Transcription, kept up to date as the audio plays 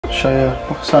show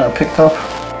you something I picked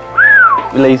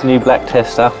up. Lee's new black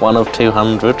tester, 1 of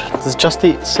 200. Does Just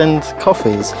Eat send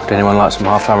coffees? Would anyone like some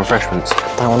half-time refreshments?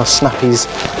 Don't want to snap his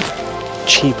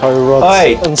cheapo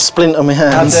rods and splinter my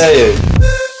hands. How dare you?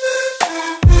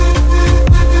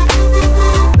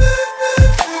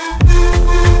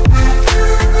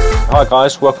 Hi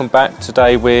guys, welcome back.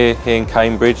 Today we're here in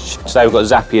Cambridge. Today we've got a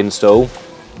Zappi install.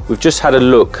 We've just had a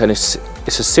look and it's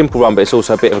a simple one, but it's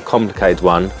also a bit of a complicated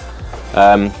one.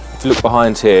 If you look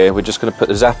behind here, we're just going to put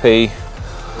the Zappi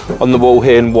on the wall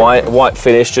here in white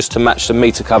finish just to match the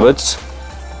meter cupboards.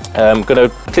 I'm going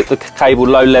to clip the cable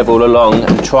low level along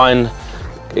and try and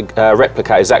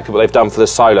replicate exactly what they've done for the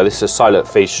solar. This is a solar that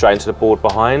feeds straight into the board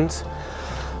behind. So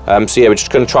yeah, we're just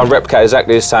going to try and replicate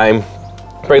exactly the same.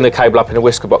 Bring the cable up in a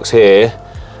whisker box here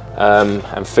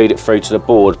and feed it through to the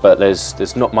board, but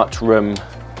there's not much room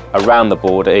around the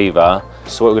board either.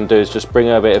 So what we're going to do is just bring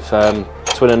a bit of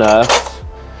twin and earth,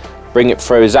 bring it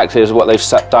through exactly as what they've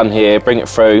done here, bring it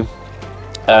through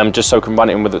just so we can run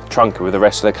it in with the trunker with the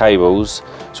rest of the cables.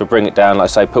 So bring it down, like I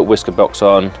say, put a whisker box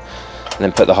on, and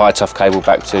then put the high tough cable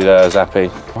back to the Zappi.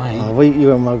 Oh, you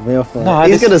won't mug me off there. No,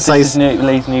 he's going to say... This is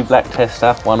Lee's new black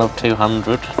tester, 1 of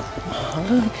 200.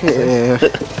 Okay.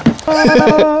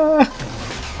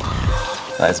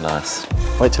 That is nice.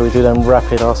 Wait till we do them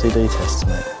rapid RCD tests,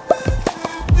 mate.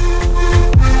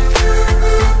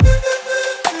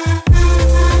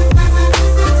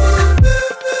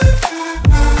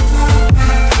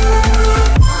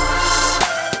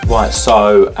 Right,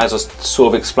 so as I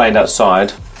sort of explained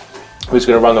outside, we're just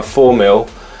going to run a 4mm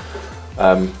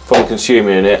from the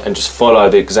consumer unit and just follow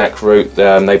the exact route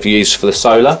they've used for the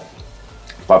solar.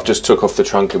 But I've just took off the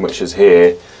trunking, which is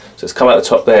here. So it's come out the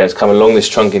top there, it's come along this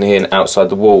trunking here and outside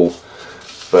the wall.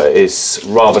 But it's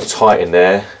rather tight in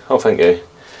there. Oh, thank you.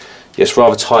 Yeah, it's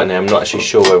rather tight in there. I'm not actually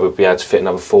sure whether we'll be able to fit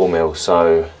another 4mm,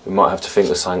 so we might have to think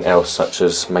of something else, such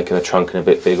as making the trunking a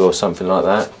bit bigger or something like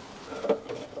that.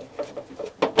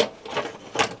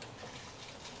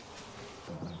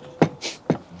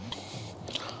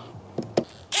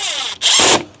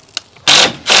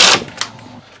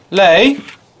 Lee,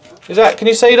 can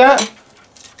you see that?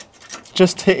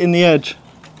 Just hitting the edge.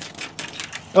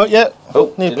 Oh, yeah.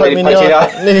 Oh, nearly poked me in the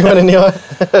eye. Nearly went in the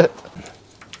eye.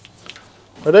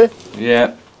 Ready?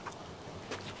 Yeah.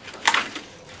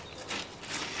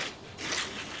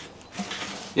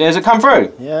 Yeah, has it come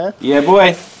through? Yeah. Yeah,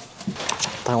 boy.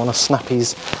 Don't want to snap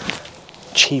his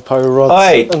cheapo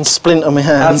rods and splinter my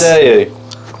hands. How dare you?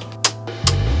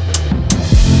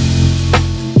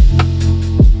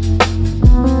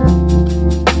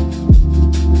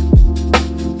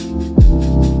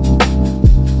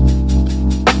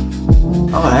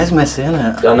 Oh, it's messy, isn't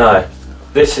it? I know.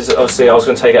 This is obviously, I was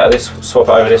going to take it out of this, swap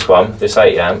it over this one, this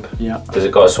 80 amp. Yeah. Does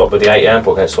it got to swap with the 80 amp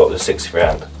or can it swap with the 63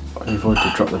 amp? You've already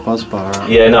dropped the buzz bar out.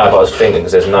 Yeah, no, but I was thinking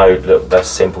because there's no, look, that's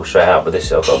simple straight out, but this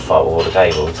I've got to fight with all the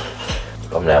cables.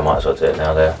 I'm there, I might as well do it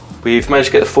now there. We've managed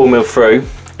to get the 4mm through,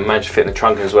 we managed to fit in the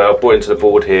trunk as well, brought it into the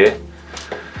board here,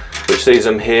 which sees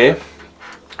them here.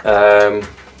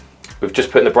 We've just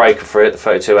put in the breaker for it, the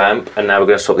 32 amp, and now we're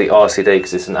going to swap the RCD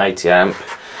because it's an 80 amp.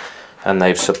 And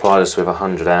they've supplied us with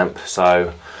 100 amp,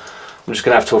 so I'm just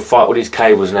going to have to fight all these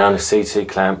cables now in the CT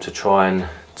clamp to try and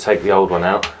take the old one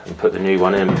out and put the new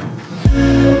one in.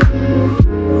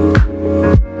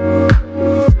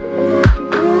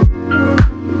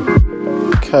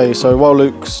 Okay, so while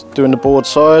Luke's doing the board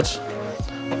side,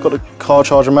 I've got the car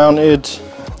charger mounted,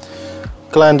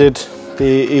 glanded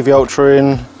the EV Ultra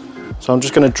in, so I'm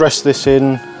just going to dress this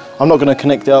in. I'm not going to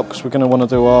connect it up because we're going to want to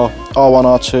do our R1,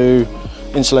 R2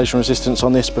 insulation resistance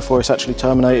on this before it's actually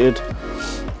terminated.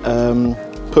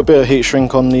 Put a bit of heat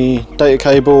shrink on the data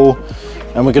cable,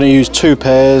 and we're going to use 2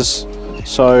 pairs.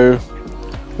 So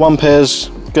one pair's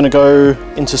going to go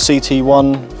into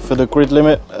CT1 for the grid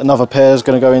limit, another pair's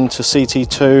going to go into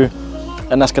CT2,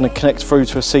 and that's going to connect through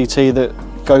to a CT that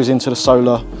goes into the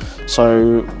solar.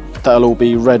 So that'll all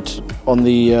be red on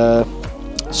the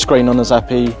screen on the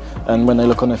Zappi, and when they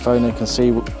look on their phone they can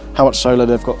see how much solar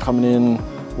they've got coming in,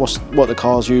 what the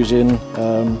car's using.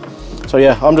 So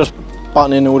yeah, I'm just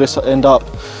buttoning all this end up,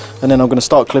 and then I'm going to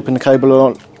start clipping the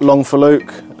cable along for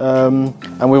Luke.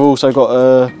 And we've also got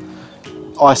a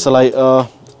isolator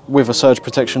with a surge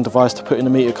protection device to put in the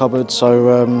meter cupboard.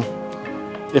 So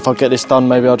if I get this done,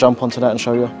 maybe I'll jump onto that and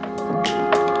show you.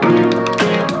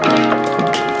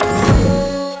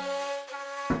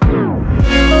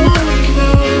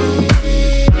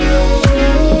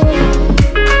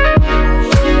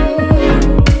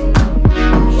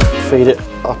 Feed it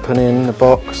up and in the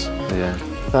box. Yeah.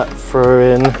 That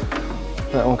through in,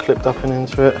 that one clipped up and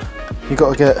into it. You've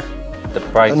got to get the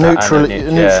brake a neutral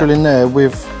in there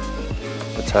with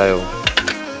the tail.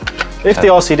 If the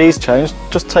RCD's changed,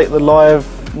 just take the live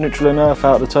neutral and earth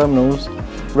out of the terminals,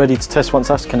 ready to test once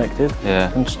that's connected.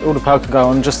 Yeah. And all the power can go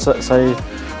on. Just say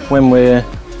when we're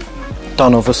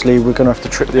done, obviously we're going to have to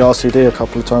trip the RCD a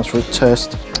couple of times for a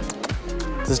test.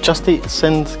 Does Just Eat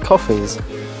send coffees?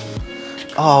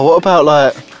 Oh, what about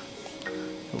like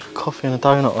coffee and a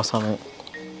donut or something?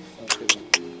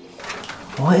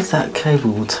 What is that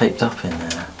cable taped up in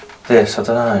there? This, I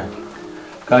don't know.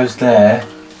 Goes there,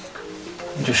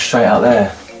 and just straight out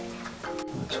there.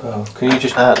 12. Can you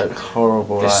just... That looks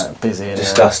horrible, like busy in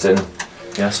disgusting.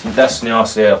 Yes, that's the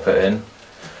RCD I put in.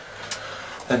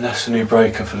 And that's the new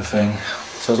breaker for the thing.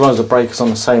 So as long as the breaker's on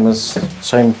the same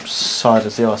side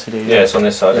as the RCD. Yeah, it's on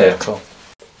this side here. Cool.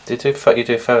 You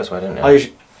do first way, didn't you?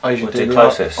 I usually do the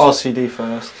closest? RCD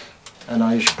first, and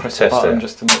I usually press the button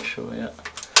just to make sure, yeah.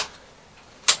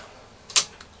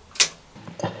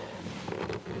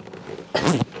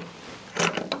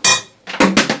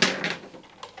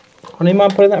 Don't you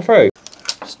mind putting that through?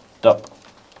 Stop.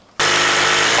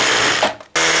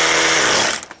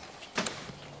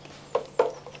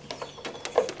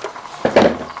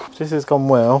 This has gone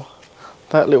well.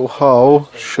 That little hole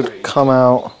should come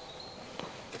out.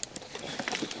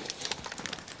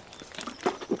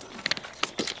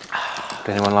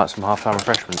 Does anyone like some half-time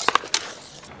refreshments?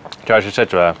 Joe just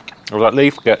said to her, I was like,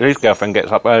 Lee's girlfriend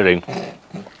gets up early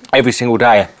every single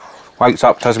day, wakes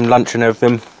up, does him lunch and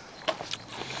everything.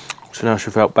 So now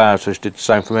she felt bad, so she did the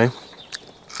same for me.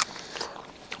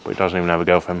 But he doesn't even have a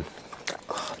girlfriend.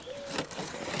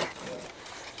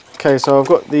 Okay, so I've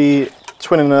got the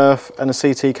twin and earth and a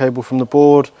CT cable from the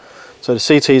board. So the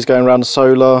CT is going around the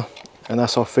solar, and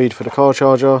that's our feed for the car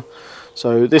charger.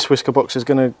 So this whisker box is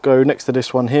going to go next to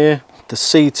this one here. The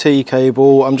CT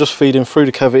cable, I'm just feeding through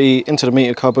the cavity into the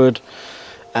meter cupboard,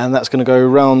 and that's going to go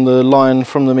around the line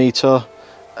from the meter,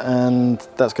 and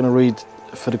that's going to read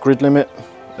for the grid limit.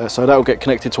 So that will get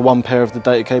connected to one pair of the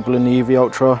data cable in the EV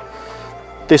Ultra.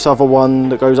 This other one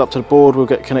that goes up to the board will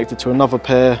get connected to another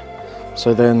pair,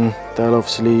 so then they'll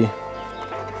obviously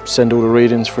send all the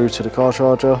readings through to the car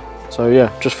charger. So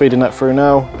yeah, just feeding that through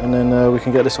now, and then we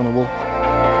can get this on the wall.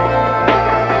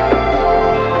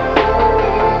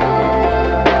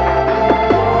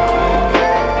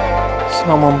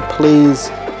 Someone please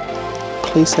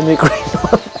send me a green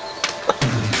one.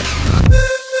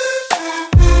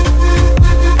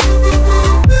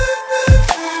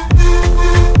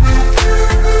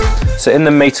 So in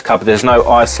the meter cupboard, there's no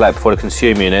isolate for the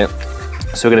consumer unit.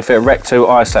 So we're going to fit a Rec 2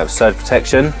 isolate for surge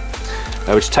protection.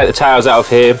 We just take the tails out of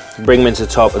here, bring them into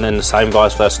the top, and then the same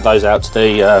vice versa, those out to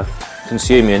the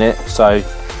consumer unit. So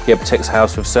yeah, protects the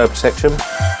house with surge protection.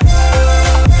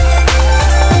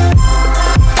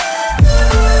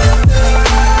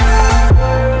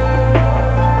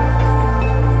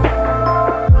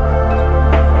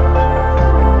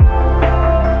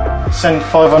 Send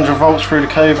 500 volts through the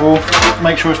cable,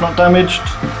 make sure it's not damaged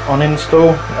on install,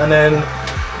 and then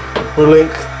we'll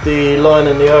link the line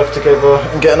and the earth together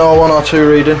and get an R1, R2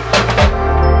 reading.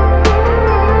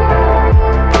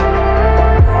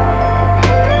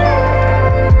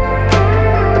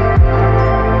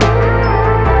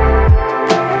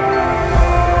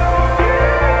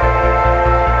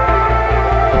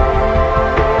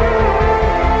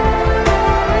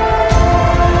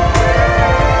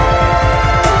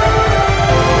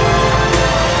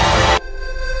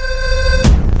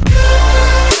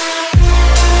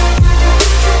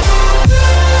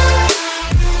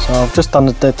 I've just done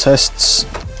the dead tests.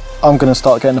 I'm going to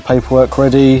start getting the paperwork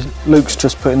ready. Luke's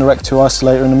just putting the Rec 2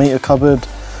 isolator in the meter cupboard,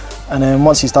 and then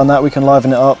once he's done that we can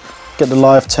liven it up, get the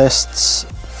live tests,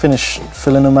 finish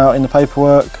filling them out in the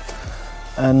paperwork,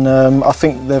 and I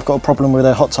think they've got a problem with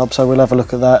their hot tub, so we'll have a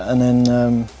look at that and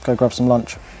then go grab some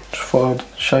lunch. Just thought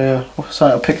I'd show you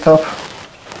something I picked up.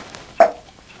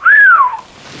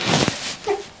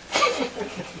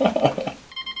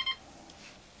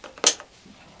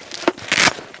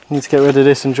 Need to get rid of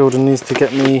this, and Jordan needs to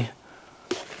get me,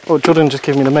 or Jordan just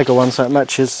give me the Megger one so it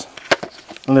matches,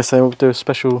 unless they will do a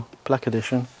special black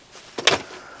edition.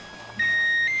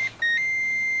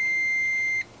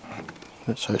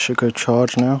 So it should go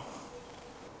charge now.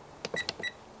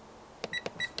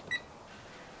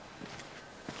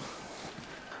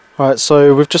 Right,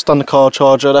 so we've just done the car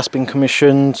charger, that's been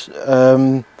commissioned.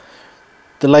 The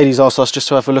ladies asked us just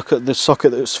to have a look at the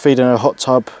socket that was feeding her hot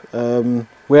tub.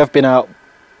 We have been out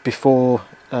before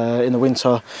in the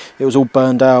winter, it was all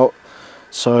burned out,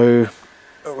 so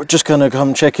we're just going to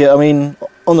come check it. I mean,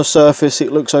 on the surface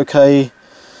it looks okay.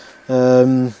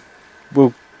 We'll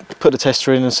put the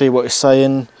tester in and see what it's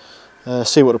saying,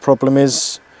 see what the problem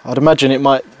is. I'd imagine it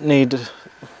might need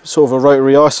sort of a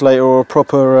rotary isolator or a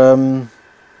proper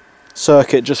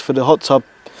circuit just for the hot tub,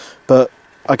 but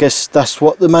I guess that's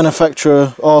what the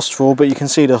manufacturer asked for. But you can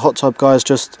see the hot tub guys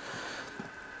just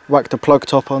whacked a plug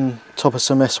top on top of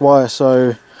some SY,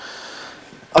 so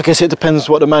I guess it depends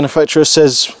what the manufacturer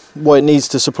says what it needs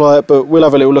to supply it, but we'll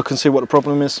have a little look and see what the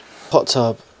problem is. Hot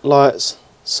tub, lights,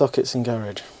 sockets in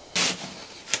garage.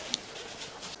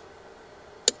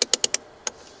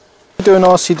 Do an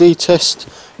RCD test,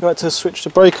 you had to switch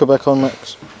the breaker back on,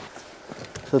 Max.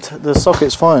 The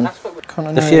socket's fine.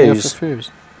 The fuse. Do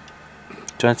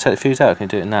you want to take the fuse out? Can you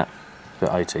do it in that? Bit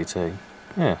ATT.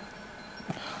 Yeah.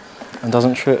 And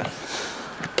doesn't trip.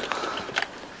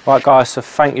 Right guys, so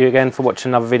thank you again for watching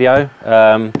another video.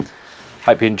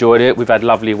 Hope you enjoyed it. We've had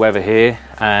lovely weather here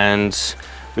and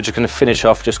we're just going to finish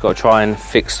off. Just got to try and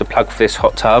fix the plug for this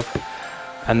hot tub.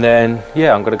 And then,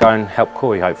 yeah, I'm going to go and help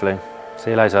Corey hopefully. See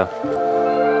you later.